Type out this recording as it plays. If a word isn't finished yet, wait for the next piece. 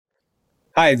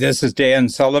Hi, this is Dan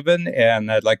Sullivan,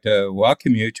 and I'd like to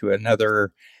welcome you to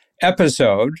another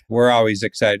episode. We're always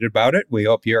excited about it. We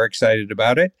hope you're excited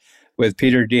about it with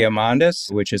Peter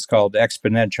Diamandis, which is called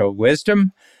Exponential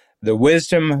Wisdom, the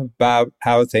wisdom about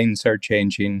how things are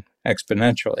changing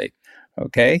exponentially.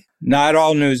 Okay. Not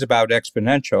all news about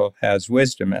exponential has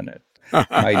wisdom in it.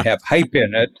 Might have hype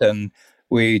in it, and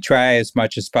we try as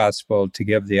much as possible to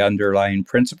give the underlying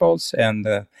principles and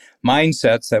the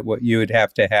mindsets that what you would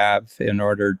have to have in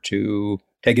order to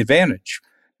take advantage,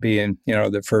 being,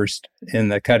 the first in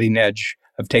the cutting edge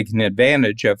of taking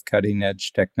advantage of cutting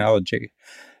edge technology.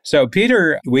 So,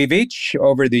 Peter, we've each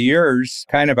over the years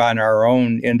kind of on our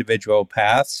own individual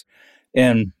paths,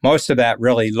 and most of that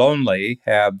really lonely,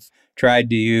 have tried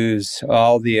to use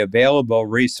all the available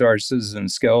resources and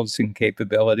skills and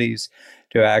capabilities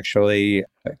to actually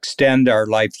extend our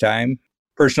lifetime,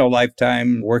 personal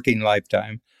lifetime, working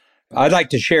lifetime. I'd like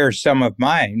to share some of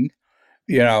mine,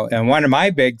 and one of my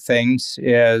big things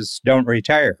is don't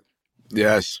retire.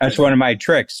 Yes. That's one of my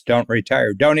tricks. Don't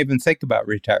retire. Don't even think about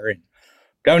retiring.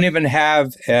 Don't even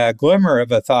have a glimmer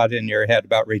of a thought in your head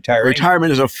about retiring.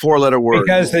 Retirement is a four-letter word.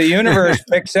 Because the universe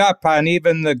picks up on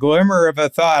even the glimmer of a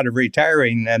thought of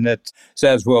retiring, and it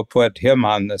says we'll put him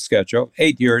on the schedule.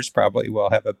 8 years probably we'll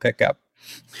have a pickup.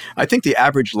 I think the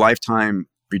average lifetime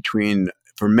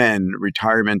for men,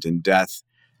 retirement and death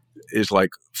is like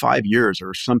 5 years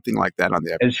or something like that on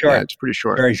the average. It's short. Yeah, it's pretty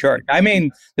short. Very short. I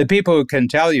mean, the people who can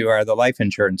tell you are the life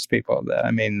insurance people.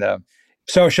 The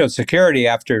Social Security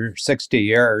after 60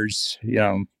 years,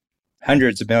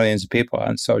 hundreds of millions of people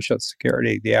on Social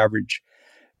Security. The average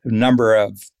number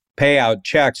of payout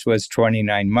checks was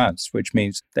 29 months, which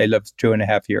means they lived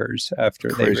 2.5 years after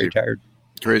they retired.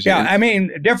 Crazy. Yeah, I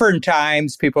mean, different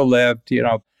times people lived,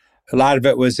 a lot of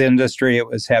it was industry, it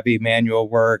was heavy manual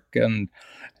work, and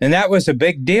that was a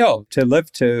big deal to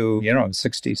live to,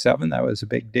 67. That was a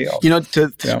big deal.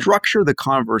 To structure the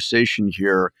conversation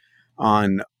here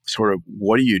on sort of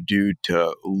what do you do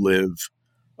to live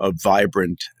a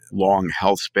vibrant, long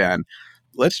health span,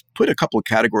 let's put a couple of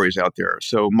categories out there.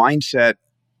 So mindset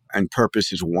and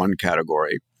purpose is one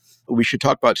category. We should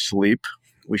talk about sleep.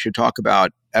 We should talk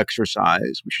about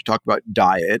exercise. We should talk about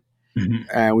diet. Mm-hmm.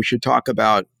 And we should talk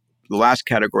about the last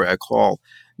category I call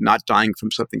not dying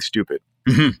from something stupid.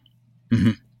 Mm-hmm.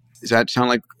 Mm-hmm. Does that sound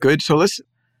like good? So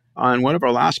on one of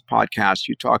our last podcasts,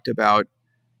 you talked about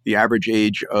the average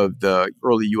age of the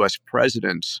early U.S.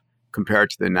 presidents compared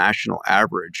to the national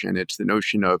average. And it's the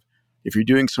notion of if you're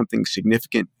doing something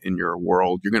significant in your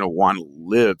world, you're going to want to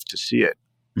live to see it.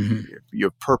 Mm-hmm. You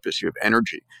have purpose, you have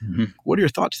energy. Mm-hmm. What are your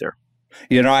thoughts there?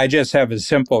 I just have a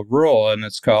simple rule, and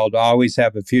it's called always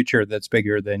have a future that's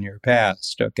bigger than your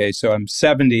past. Okay, so I'm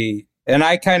 70, and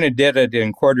I kind of did it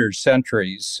in quarter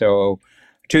centuries. So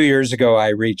 2 years ago, I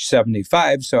reached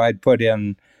 75, so I'd put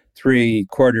in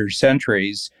 3/4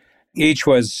 centuries. Each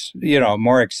was,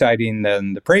 more exciting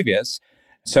than the previous.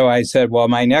 So I said, well,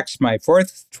 my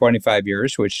fourth 25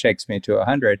 years, which takes me to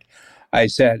 100, I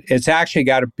said, it's actually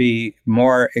got to be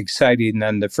more exciting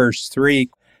than the first 3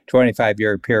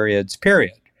 25-year periods,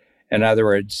 period. In other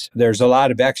words, there's a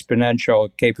lot of exponential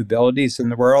capabilities in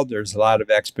the world. There's a lot of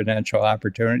exponential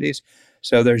opportunities.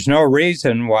 So there's no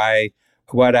reason why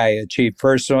what I achieve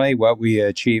personally, what we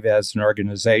achieve as an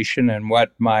organization, and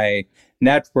what my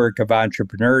network of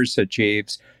entrepreneurs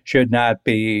achieves should not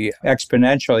be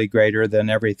exponentially greater than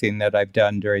everything that I've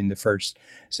done during the first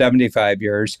 75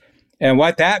 years. And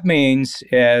what that means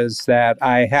is that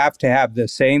I have to have the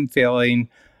same feeling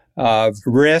of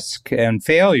risk and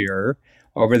failure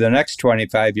over the next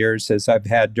 25 years as I've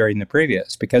had during the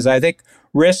previous. Because I think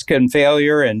risk and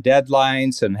failure and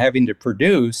deadlines and having to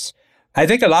produce, I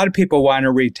think a lot of people want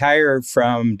to retire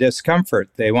from discomfort.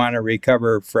 They want to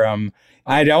recover from,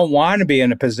 I don't want to be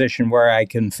in a position where I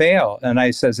can fail. And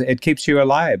I says, it keeps you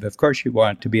alive. Of course you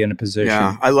want to be in a position.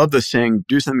 Yeah, I love the saying,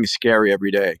 do something scary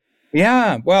every day.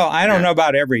 Yeah, well, I don't know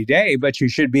about every day, but you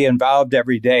should be involved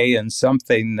every day in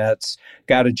something that's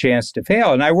got a chance to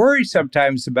fail. And I worry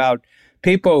sometimes about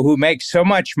people who make so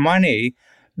much money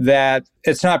that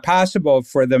it's not possible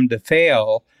for them to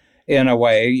fail in a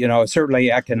way, certainly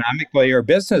economically or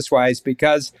business-wise,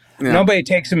 because nobody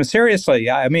takes him seriously.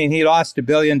 I mean, he lost $1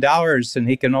 billion and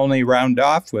he can only round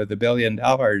off with $1 billion.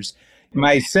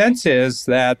 My sense is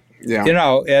that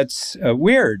it's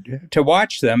weird to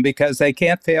watch them because they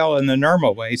can't fail in the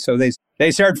normal way. So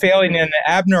they start failing in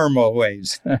the abnormal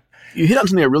ways. You hit on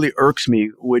something that really irks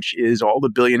me, which is all the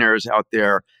billionaires out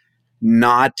there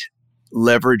not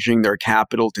leveraging their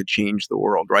capital to change the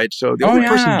world, right? So the only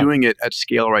person doing it at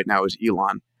scale right now is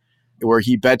Elon, where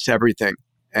he bets everything.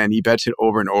 and he bets it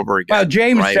over and over again. Well,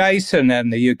 James right? Dyson in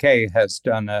the UK has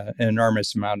done an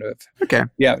enormous amount of. Okay.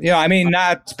 Yeah, I mean,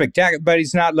 not spectacular, but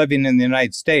he's not living in the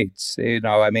United States.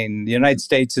 I mean, the United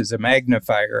States is a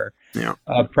magnifier Yeah.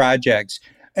 of projects.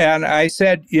 And I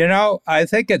said, I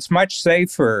think it's much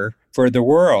safer for the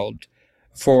world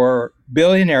for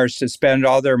billionaires to spend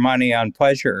all their money on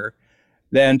pleasure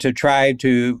than to try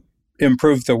to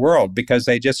improve the world, because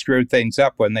they just screw things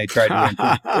up when they try to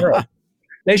improve the world.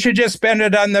 They should just spend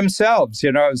it on themselves.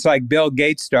 It's like Bill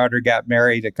Gates' daughter got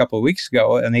married a couple of weeks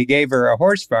ago, and he gave her a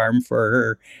horse farm for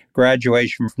her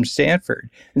graduation from Stanford.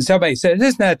 And somebody said,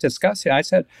 "Isn't that disgusting?" I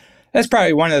said, "That's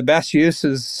probably one of the best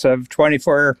uses of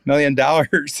 $24 million.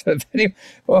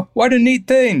 Well, what a neat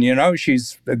thing.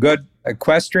 She's a good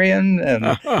equestrian,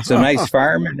 and it's a nice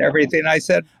farm and everything." I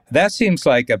said, that seems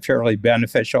like a fairly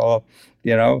beneficial,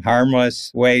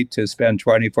 harmless way to spend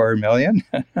 24 million.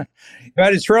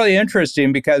 But it's really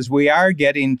interesting because we are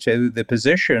getting to the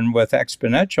position with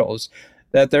exponentials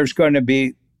that there's going to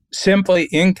be simply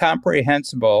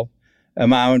incomprehensible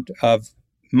amount of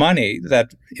money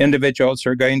that individuals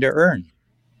are going to earn.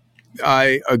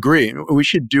 I agree. We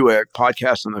should do a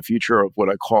podcast on the future of what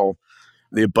I call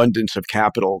the abundance of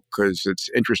capital, because it's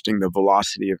interesting, the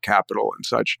velocity of capital and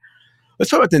such. Let's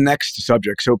talk about the next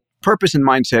subject. So purpose and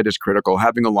mindset is critical.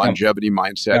 Having a longevity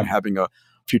mindset, having a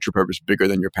future purpose bigger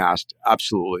than your past.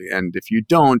 Absolutely. And if you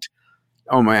don't,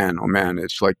 oh man,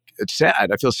 it's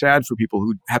sad. I feel sad for people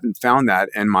who haven't found that.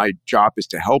 And my job is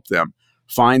to help them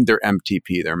find their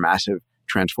MTP, their massive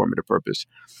transformative purpose.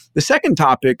 The second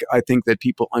topic I think that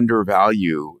people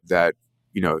undervalue that,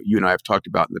 you and I have talked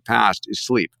about in the past is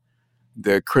sleep.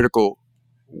 The critical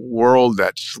role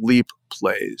that sleep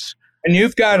plays. And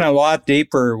you've gotten a lot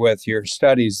deeper with your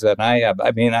studies than I have. I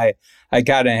mean, I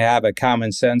kind of have a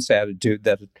common sense attitude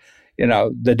that,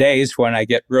 the days when I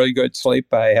get really good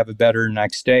sleep, I have a better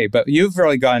next day. But you've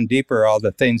really gone deeper, all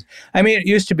the things. I mean, it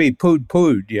used to be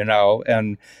pooed,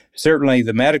 and certainly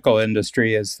the medical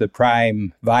industry is the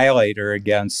prime violator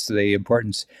against the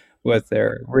importance with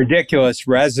their ridiculous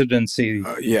residency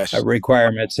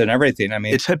requirements and everything. I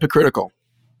mean, it's hypocritical.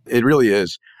 It really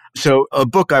is. So a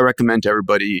book I recommend to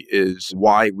everybody is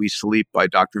Why We Sleep by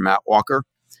Dr. Matt Walker.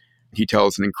 He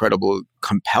tells an incredible,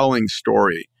 compelling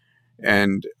story.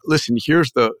 And listen,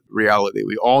 here's the reality.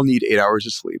 We all need 8 hours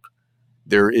of sleep.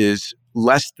 There is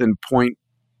less than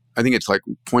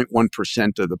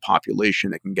 0.1% of the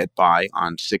population that can get by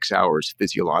on 6 hours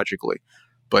physiologically,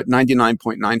 but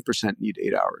 99.9% need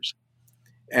 8 hours.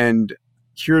 And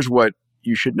here's what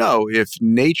you should know. If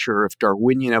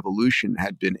Darwinian evolution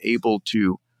had been able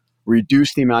to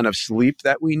reduce the amount of sleep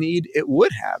that we need, it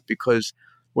would have, because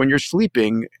when you're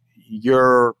sleeping,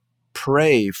 you're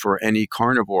prey for any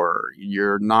carnivore.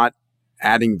 You're not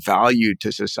adding value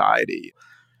to society.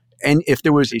 And if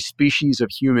there was a species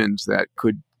of humans that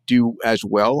could do as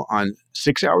well on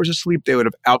 6 hours of sleep, they would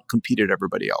have outcompeted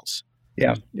everybody else.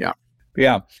 Yeah. Yeah.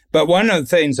 Yeah. But one of the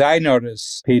things I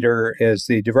notice, Peter, is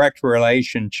the direct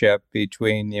relationship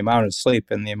between the amount of sleep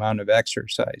and the amount of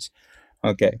exercise.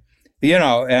 Okay.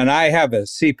 And I have a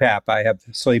CPAP. I have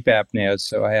sleep apnea.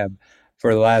 So I have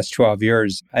for the last 12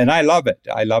 years. And I love it.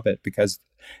 I love it because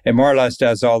it more or less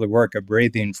does all the work of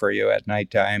breathing for you at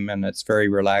nighttime. And it's very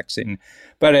relaxing.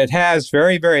 But it has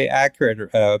very, very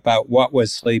accurate about what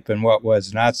was sleep and what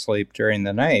was not sleep during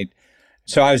the night.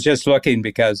 So I was just looking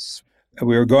because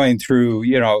we were going through,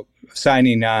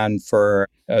 signing on for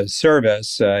a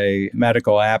service, a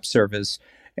medical app service.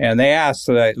 And they asked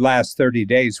the last 30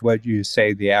 days, what you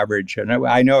say the average? And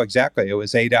I know exactly, it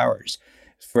was 8 hours.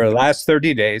 For the last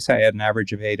 30 days, I had an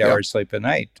average of 8 hours sleep a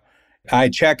night. I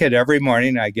check it every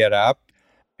morning. I get up.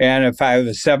 And if I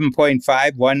was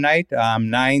 7.5 one night,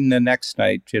 9 the next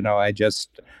night, I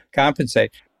just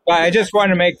compensate. But I just want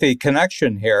to make the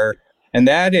connection here. And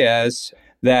that is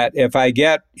that if I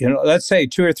get, let's say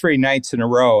 2 or 3 nights in a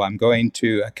row, I'm going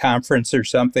to a conference or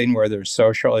something where there's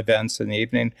social events in the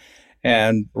evening,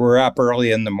 and we're up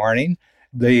early in the morning.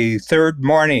 The third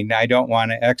morning, I don't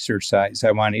want to exercise. I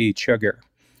want to eat sugar.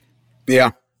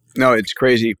 Yeah. No, it's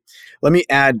crazy. Let me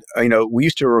add, we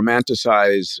used to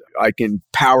romanticize, I can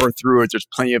power through it. There's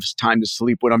plenty of time to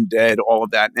sleep when I'm dead, all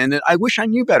of that. And I wish I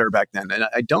knew better back then. And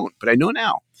I don't, but I know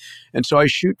now. And so I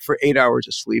shoot for 8 hours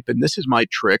of sleep. And this is my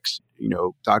tricks.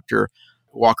 Dr.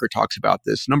 Walker talks about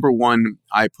this. Number one,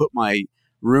 I put my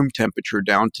room temperature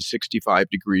down to 65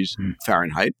 degrees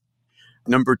Fahrenheit.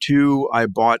 Number two, I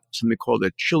bought something called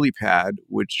a chili pad,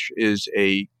 which is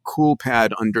a cool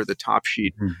pad under the top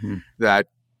sheet that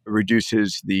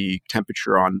reduces the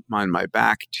temperature on my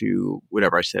back to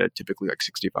whatever I said, typically like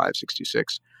 65,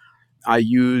 66. I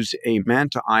use a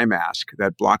Manta eye mask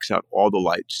that blocks out all the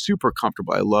light. Super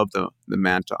comfortable. I love the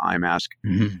Manta eye mask.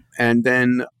 Mm-hmm. And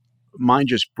then mine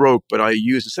just broke, but I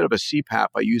use, instead of a CPAP,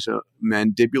 I use a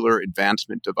mandibular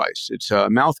advancement device. It's a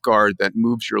mouth guard that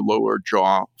moves your lower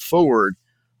jaw forward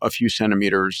a few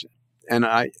centimeters. And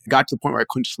I got to the point where I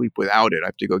couldn't sleep without it. I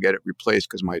have to go get it replaced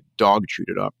because my dog chewed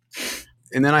it up.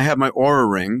 And then I have my Aura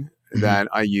Ring that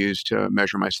I use to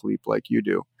measure my sleep like you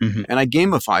do. Mm-hmm. And I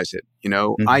gamifies it.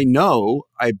 I know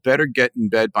I better get in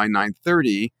bed by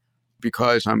 9:30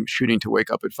 because I'm shooting to wake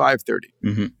up at 5:30.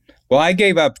 Mm-hmm. Well, I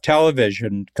gave up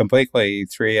television completely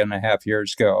 3.5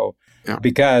 years ago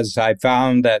because I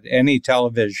found that any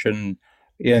television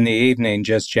in the evening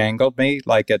just jangled me.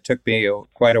 Like it took me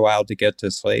quite a while to get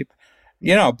to sleep.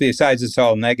 Besides it's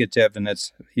all negative and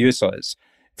it's useless.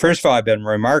 First of all, I've been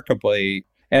remarkably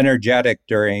energetic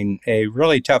during a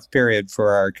really tough period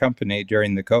for our company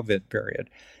during the COVID period,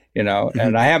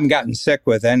 and I haven't gotten sick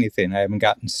with anything. I haven't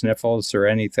gotten sniffles or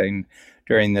anything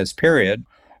during this period,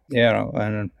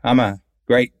 and I'm a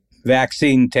great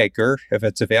vaccine taker. If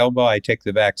it's available, I take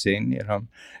the vaccine,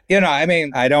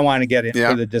 I don't want to get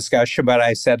into the discussion, but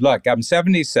I said, look, I'm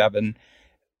 77.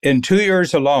 In 2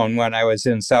 years alone, when I was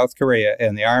in South Korea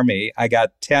in the Army, I got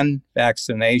 10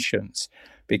 vaccinations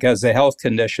because the health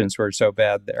conditions were so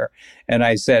bad there. And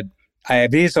I said, I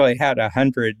have easily had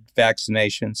 100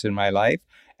 vaccinations in my life,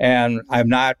 and I've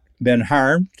not been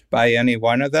harmed by any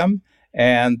one of them.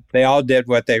 And they all did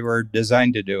what they were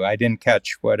designed to do. I didn't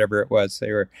catch whatever it was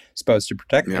they were supposed to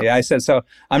protect me. I said, so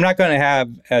I'm not going to have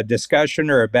a discussion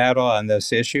or a battle on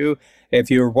this issue.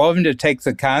 If you're willing to take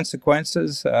the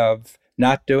consequences of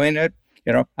not doing it,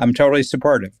 I'm totally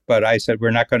supportive. But I said,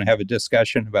 we're not going to have a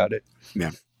discussion about it.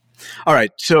 Yeah. All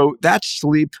right. So that's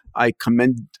sleep. I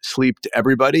commend sleep to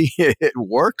everybody. It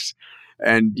works,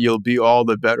 and you'll be all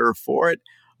the better for it.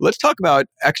 Let's talk about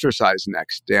exercise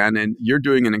next, Dan. And you're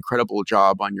doing an incredible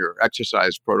job on your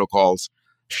exercise protocols.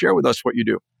 Share with us what you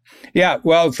do. Yeah.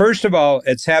 Well, first of all,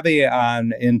 it's heavy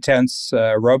on intense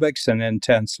aerobics and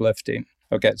intense lifting.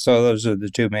 Okay. So those are the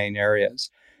two main areas.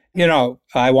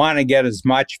 I want to get as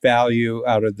much value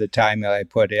out of the time that I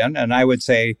put in. And I would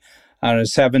say on a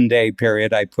 7-day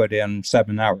period, I put in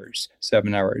 7 hours,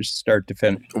 start to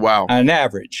finish. Wow. On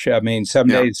average. Some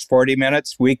days, 40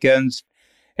 minutes, weekends.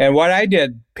 And what I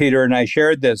did, Peter, and I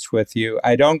shared this with you,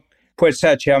 I don't put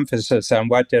such emphasis on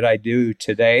what did I do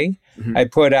today. Mm-hmm. I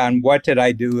put on what did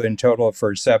I do in total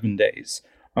for 7 days.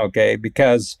 Okay.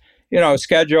 Because,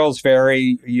 schedules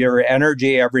vary. Your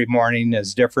energy every morning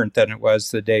is different than it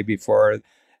was the day before.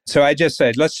 So I just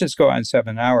said, let's just go on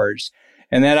 7 hours.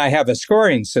 And then I have a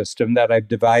scoring system that I've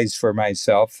devised for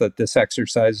myself that this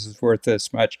exercise is worth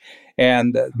this much.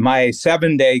 And my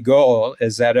 7-day goal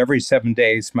is that every 7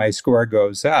 days, my score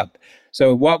goes up.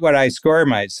 So what would I score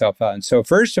myself on? So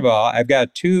first of all, I've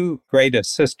got 2 great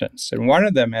assistants. And one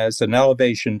of them is an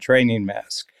elevation training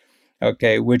mask,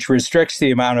 which restricts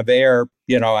the amount of air.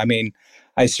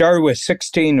 I started with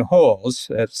 16 holes.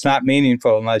 It's not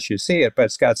meaningful unless you see it, but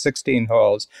it's got 16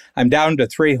 holes. I'm down to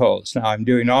 3 holes. Now I'm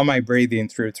doing all my breathing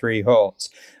through 3 holes.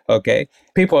 Okay.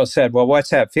 People have said, well, what's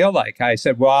that feel like? I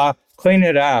said, well, I'll clean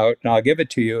it out and I'll give it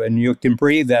to you and you can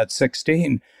breathe at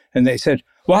 16. And they said,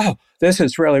 wow, this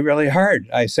is really, really hard.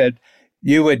 I said,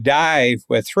 you would die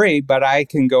with 3, but I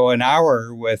can go an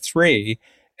hour with 3.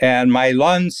 And my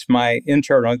lungs, my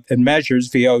internal, it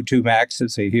measures VO2 max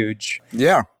is a huge.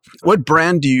 Yeah. What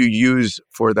brand do you use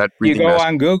for that breathing mask? You go mask?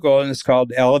 on Google and it's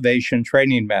called Elevation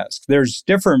Training Mask. There's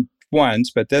different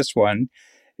ones, but this one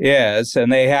is,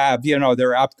 and they have, they're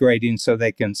upgrading so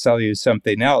they can sell you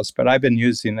something else. But I've been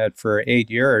using it for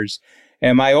 8 years.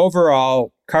 And my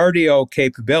overall cardio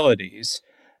capabilities,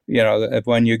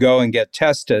 when you go and get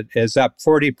tested, is up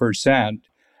 40%.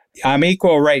 I'm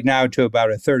equal right now to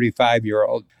about a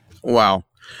 35-year-old. Wow.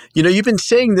 You've been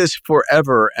saying this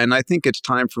forever, and I think it's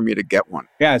time for me to get one.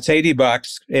 Yeah, it's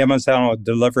 $80. Amazon will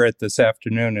deliver it this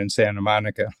afternoon in Santa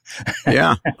Monica.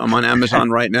 Yeah, I'm on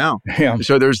Amazon right now. Yeah.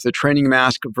 So there's the training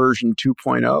mask version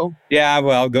 2.0. Yeah,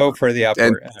 well, go for the upper.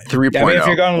 And 3.0. If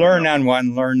you're going to learn on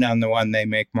one, learn on the one they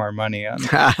make more money on.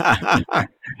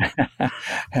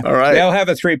 All right. They'll have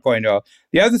a 3.0.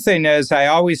 The other thing is I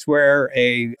always wear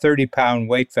a 30-pound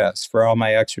weight vest for all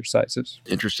my exercises.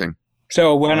 Interesting.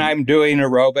 So when I'm doing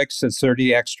aerobics, it's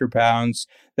 30 extra pounds.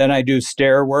 Then I do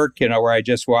stair work, where I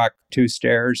just walk 2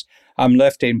 stairs. I'm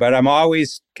lifting, but I'm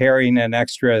always carrying an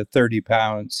extra 30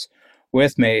 pounds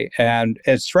with me. And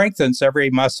it strengthens every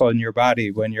muscle in your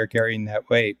body when you're carrying that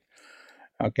weight.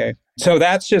 Okay. So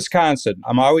that's just constant.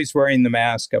 I'm always wearing the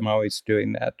mask. I'm always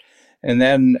doing that. And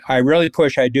then I really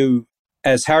push. I do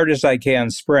as hard as I can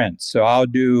sprints. So I'll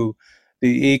do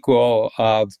the equal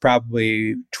of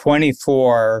probably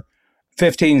 24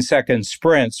 15-second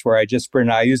sprints where I just sprint.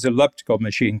 I use an elliptical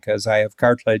machine because I have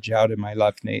cartilage out in my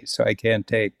left knee, so I can't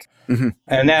take. Mm-hmm.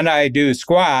 And then I do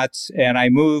squats, and I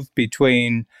move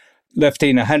between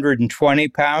lifting 120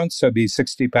 pounds, so it'd be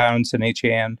 60 pounds in each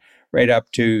hand, right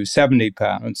up to 70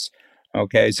 pounds.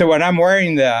 Okay, so when I'm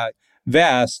wearing the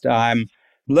vest, I'm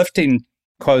lifting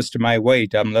close to my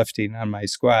weight. I'm lifting on my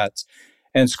squats.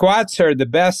 And squats are the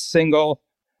best single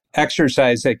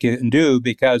exercise that you can do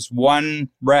because one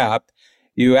rep,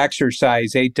 you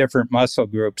exercise 8 different muscle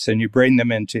groups and you bring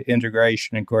them into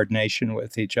integration and coordination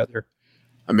with each other.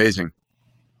 Amazing.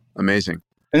 Amazing.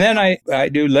 And then I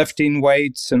do lifting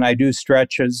weights and I do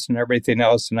stretches and everything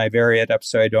else, and I vary it up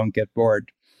so I don't get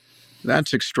bored.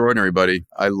 That's extraordinary, buddy.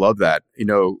 I love that.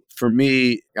 For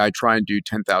me, I try and do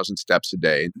 10,000 steps a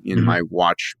day. My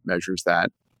watch measures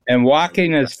that. And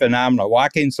walking is phenomenal.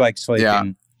 Walking's like sleeping. Yeah.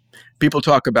 People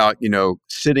talk about,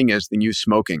 sitting as the new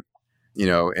smoking,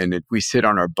 and if we sit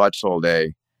on our butts all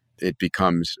day, it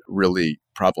becomes really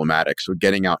problematic. So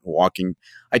getting out and walking.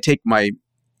 I take my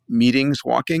meetings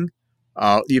walking.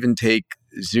 I'll even take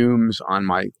Zooms on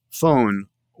my phone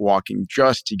walking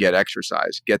just to get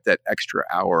exercise, get that extra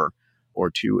hour or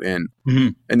two in. Mm-hmm.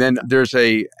 And then there's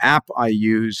a app I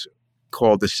use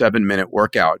called the 7-Minute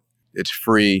Workout. It's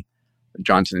free.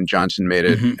 Johnson & Johnson made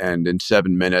it. Mm-hmm. And in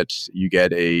 7 minutes, you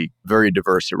get a very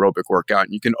diverse aerobic workout.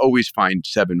 And you can always find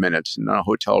 7 minutes in a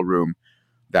hotel room.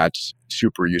 That's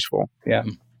super useful. Yeah.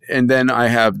 And then I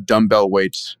have dumbbell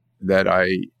weights that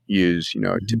I use,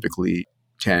 Mm-hmm. typically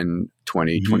 10,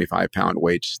 20, Mm-hmm. 25-pound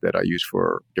weights that I use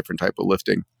for different type of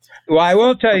lifting. Well, I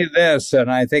will tell you this,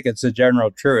 and I think it's a general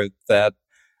truth, that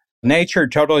nature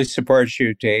totally supports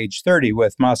you to age 30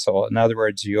 with muscle. In other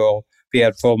words, you'll be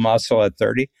at full muscle at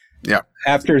 30. Yeah.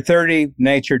 After 30,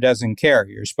 nature doesn't care.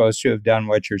 You're supposed to have done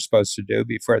what you're supposed to do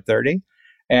before 30.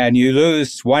 And you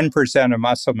lose 1% of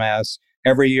muscle mass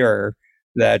every year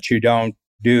that you don't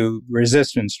do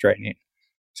resistance training.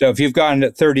 So if you've gone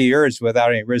to 30 years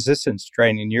without any resistance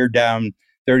training, you're down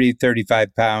 30,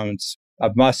 35 pounds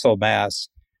of muscle mass.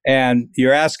 And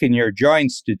you're asking your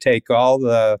joints to take all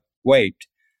the weight.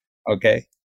 Okay.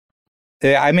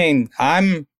 I mean,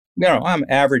 I'm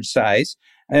average size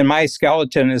and my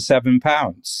skeleton is 7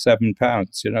 pounds, 7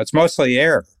 pounds. It's mostly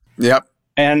air. Yep.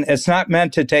 And it's not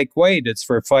meant to take weight. It's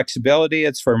for flexibility.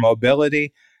 It's for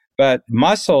mobility. But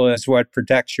muscle is what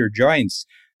protects your joints.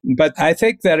 But I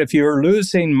think that if you're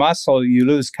losing muscle, you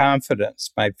lose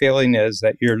confidence. My feeling is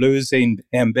that you're losing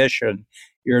ambition.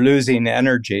 You're losing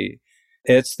energy.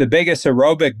 It's the biggest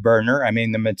aerobic burner. I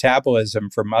mean, the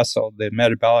metabolism for muscle, the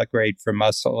metabolic rate for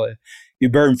muscle. You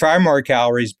burn far more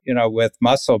calories, with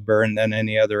muscle burn than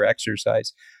any other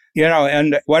exercise.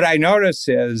 And what I notice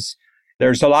is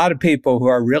there's a lot of people who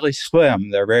are really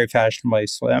slim. They're very fashionably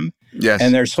slim. Yes.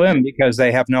 And they're slim because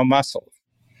they have no muscle.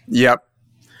 Yep.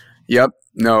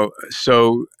 No,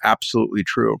 so absolutely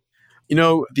true.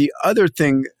 The other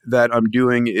thing that I'm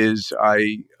doing is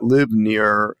I live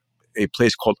near a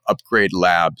place called Upgrade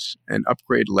Labs, and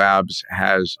Upgrade Labs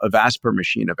has a Vasper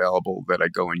machine available that I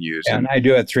go and use. And I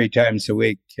do it 3 times a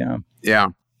week. Yeah.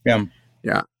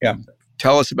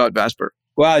 Tell us about Vasper.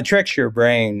 Well, it tricks your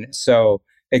brain. So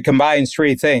it combines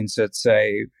 3 things. It's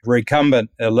a recumbent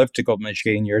elliptical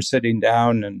machine. You're sitting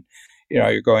down and,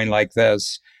 you're going like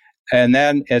this. And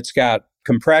then it's got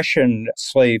compression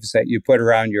sleeves that you put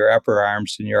around your upper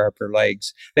arms and your upper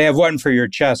legs. They have one for your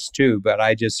chest too, but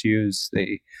I just use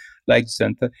the legs.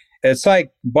 And it's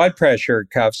like blood pressure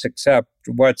cuffs, except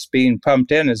what's being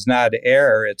pumped in is not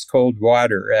air, it's cold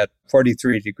water at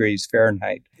 43 degrees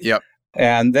Fahrenheit. Yep.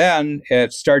 And then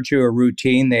it starts you a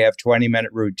routine. They have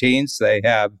 20-minute routines. They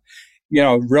have,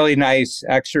 really nice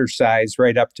exercise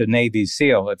right up to Navy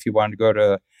SEAL if you want to go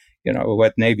to,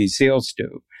 what Navy SEALs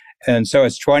do. And so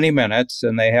it's 20 minutes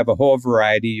and they have a whole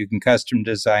variety. You can custom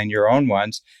design your own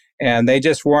ones and they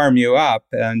just warm you up.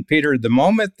 And Peter, the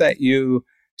moment that you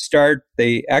start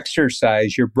the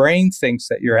exercise, your brain thinks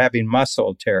that you're having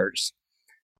muscle tears.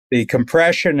 The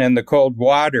compression in the cold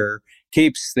water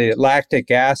keeps the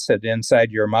lactic acid inside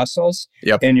your muscles.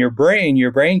 Yep. And your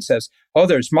brain says, oh,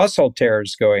 there's muscle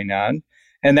tears going on.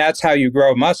 And that's how you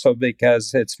grow muscle,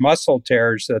 because it's muscle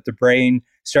tears that the brain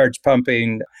starts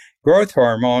pumping growth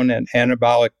hormone and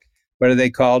anabolic, what are they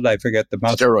called? I forget the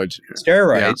muscle.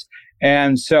 Steroids. Yeah.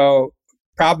 And so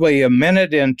probably a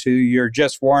minute into, you're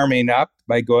just warming up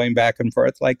by going back and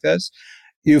forth like this.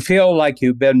 You feel like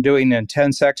you've been doing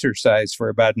intense exercise for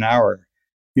about an hour.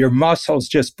 Your muscles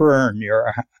just burn.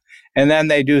 And then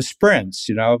they do sprints,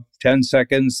 10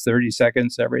 seconds, 30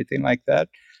 seconds, everything like that.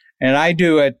 And I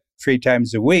do it 3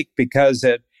 times a week because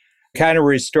kind of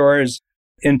restores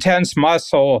intense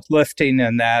muscle lifting,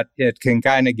 and that it can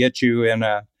kind of get you in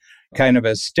a kind of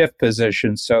a stiff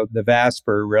position. So the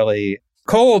Vasper really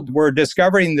cold, we're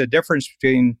discovering the difference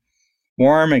between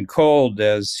warm and cold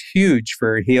is huge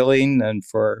for healing and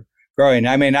for growing.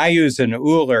 I mean, I use an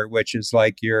Uller, which is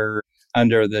like your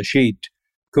under the sheet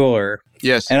cooler.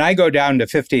 Yes. And I go down to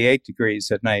 58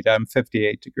 degrees at night. I'm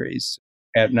 58 degrees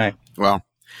at night. Well,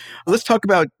 let's talk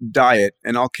about diet,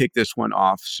 and I'll kick this one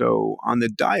off. So on the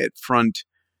diet front,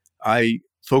 I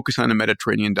focus on a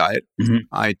Mediterranean diet. Mm-hmm.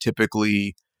 I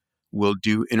typically will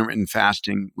do intermittent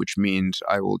fasting, which means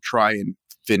I will try and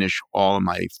finish all of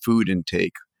my food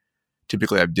intake.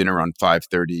 Typically, I have dinner around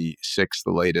 5:30, 6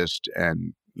 the latest,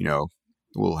 and,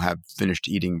 we'll have finished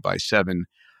eating by 7.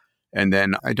 And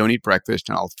then I don't eat breakfast,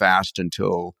 and I'll fast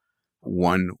until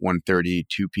 1:30,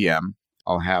 2 p.m.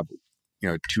 I'll have,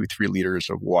 2-3 liters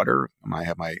of water. I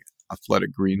have my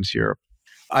Athletic Greens here.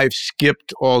 I've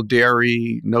skipped all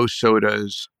dairy, no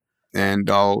sodas, and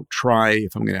I'll try,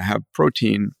 if I'm going to have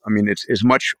protein, it's as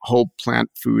much whole plant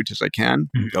foods as I can.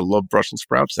 Mm-hmm. I love Brussels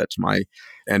sprouts.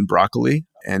 And broccoli.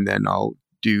 And then I'll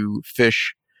do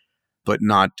fish, but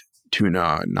not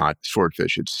tuna, not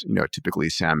swordfish. It's, typically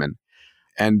salmon.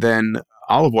 And then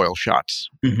olive oil shots,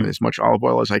 Mm-hmm. as much olive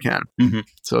oil as I can. Mm-hmm.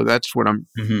 So that's what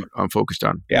I'm focused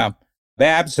on. Yeah.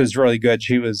 Babs is really good.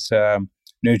 She was a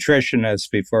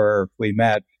nutritionist before we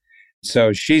met.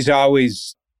 So she's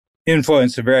always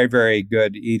influenced a very, very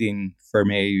good eating for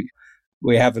me.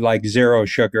 We have like zero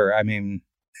sugar.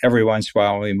 Every once in a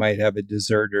while we might have a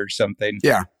dessert or something.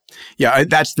 Yeah. Yeah.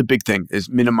 That's the big thing, is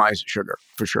minimize sugar,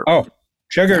 for sure. Oh,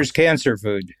 sugar is cancer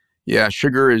food. Yeah.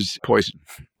 Sugar is poison.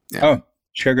 Yeah. Oh,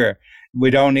 sugar. We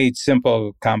don't eat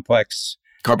simple, complex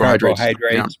carbohydrates.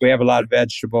 Yeah. We have a lot of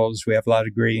vegetables. We have a lot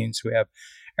of greens. We have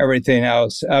everything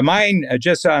else. Mine,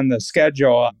 just on the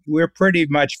schedule, we're pretty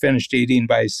much finished eating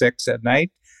by 6 at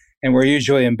night. And we're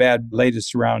usually in bed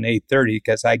latest around 8:30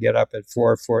 because I get up at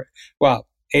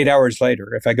 8 hours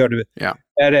later. If I go to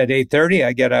bed at 8:30,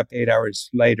 I get up 8 hours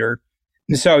later.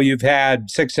 And so you've had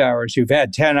 6 hours, you've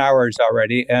had 10 hours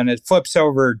already, and it flips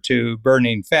over to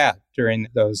burning fat during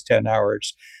those 10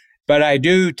 hours. But I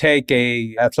do take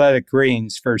a Athletic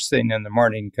Greens first thing in the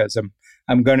morning because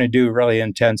I'm going to do really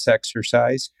intense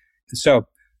exercise. So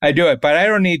I do it, but I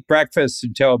don't eat breakfast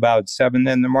until about 7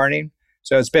 in the morning.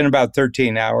 So it's been about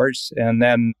 13 hours. And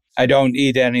then I don't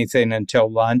eat anything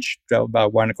until lunch, till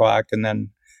about 1 o'clock. And then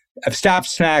I've stopped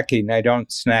snacking. I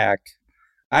don't snack.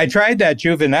 I tried that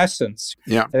Juvenescence.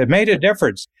 Yeah. It made a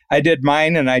difference. I did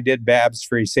mine and I did Babs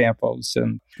free samples.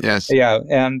 And yes. Yeah.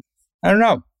 And I don't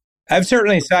know. I've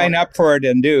certainly signed up for it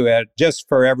and do it just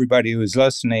for everybody who's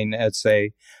listening. It's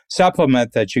a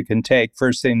supplement that you can take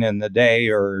first thing in the day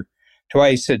or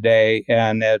twice a day,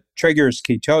 and it triggers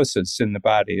ketosis in the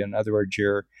body. In other words,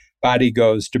 your body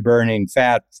goes to burning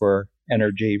fat for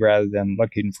energy rather than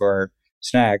looking for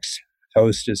snacks,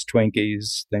 Hostess,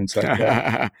 Twinkies, things like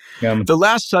that. The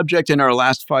last subject in our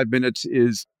last 5 minutes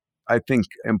is, I think,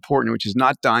 important, which is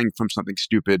not dying from something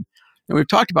stupid. And we've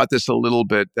talked about this a little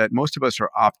bit, that most of us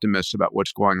are optimists about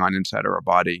what's going on inside of our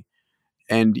body.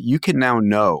 And you can now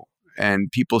know.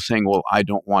 And people saying, well, I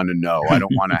don't want to know. I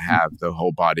don't want to have the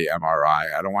whole body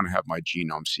MRI. I don't want to have my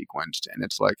genome sequenced. And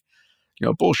it's like,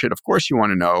 bullshit. Of course you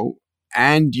want to know.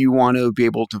 And you want to be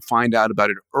able to find out about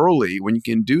it early when you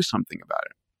can do something about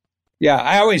it. Yeah,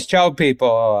 I always tell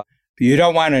people, you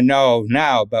don't want to know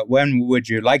now, but when would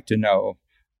you like to know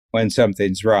when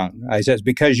something's wrong? I said,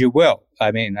 because you will.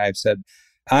 I've said,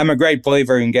 I'm a great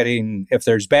believer in getting, if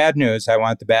there's bad news, I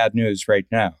want the bad news right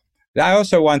now. I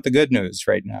also want the good news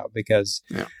right now because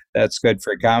that's good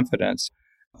for confidence.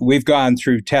 We've gone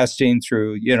through testing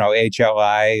through,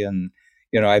 HLI and,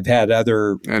 I've had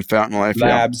other and Fountain Life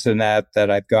labs and that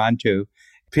I've gone to.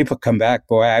 People come back,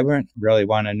 boy, I wouldn't really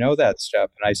want to know that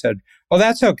stuff. And I said, well,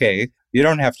 that's okay. You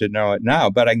don't have to know it now,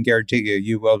 but I can guarantee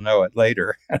you will know it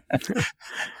later.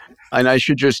 And I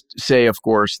should just say, of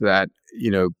course, that,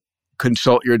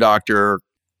 consult your doctor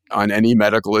on any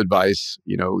medical advice.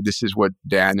 This is what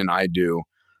Dan and I do.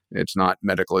 It's not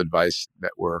medical advice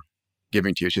that we're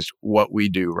giving to you. It's just what we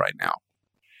do right now.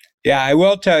 Yeah, I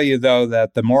will tell you, though,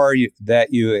 that the more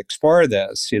that you explore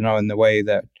this, in the way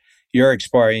that you're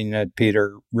exploring it,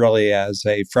 Peter, really as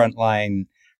a frontline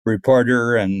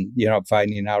reporter and,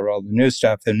 finding out all the new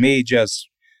stuff, and me just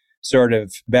sort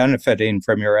of benefiting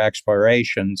from your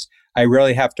explorations, I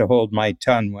really have to hold my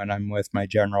tongue when I'm with my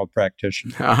general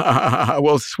practitioner.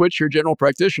 Well, switch your general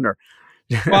practitioner.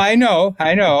 Well, I know,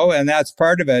 and that's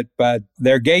part of it, but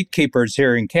they're gatekeepers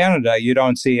here in Canada. You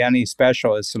don't see any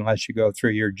specialists unless you go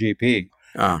through your GP,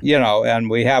 and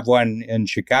we have one in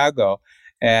Chicago.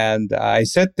 And I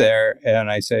sit there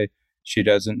and I say, she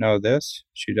doesn't know this.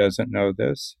 She doesn't know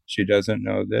this. She doesn't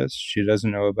know this. She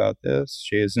doesn't know about this.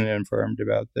 She isn't informed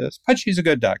about this, but she's a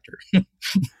good doctor.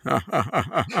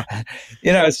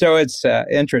 So it's an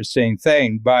interesting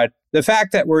thing. But the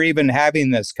fact that we're even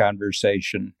having this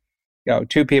conversation,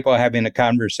 two people having a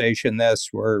conversation,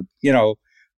 we're,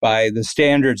 by the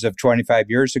standards of 25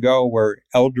 years ago, we're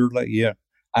elderly.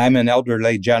 I'm an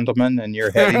elderly gentleman and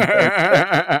you're heading.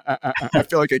 I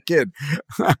feel like a kid.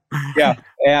 Yeah.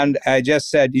 And I just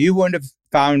said, you wouldn't have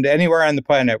found anywhere on the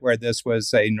planet where this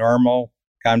was a normal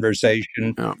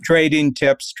conversation, trading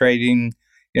tips, trading,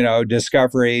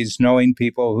 discoveries, knowing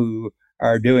people who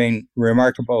are doing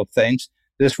remarkable things.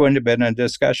 This wouldn't have been a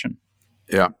discussion.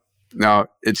 Yeah. No,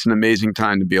 it's an amazing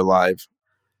time to be alive.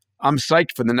 I'm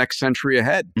psyched for the next century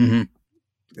ahead. Mm-hmm.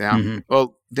 Yeah. Mm-hmm.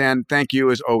 Well, Dan, thank you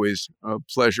as always. A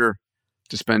pleasure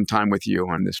to spend time with you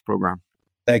on this program.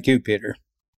 Thank you, Peter.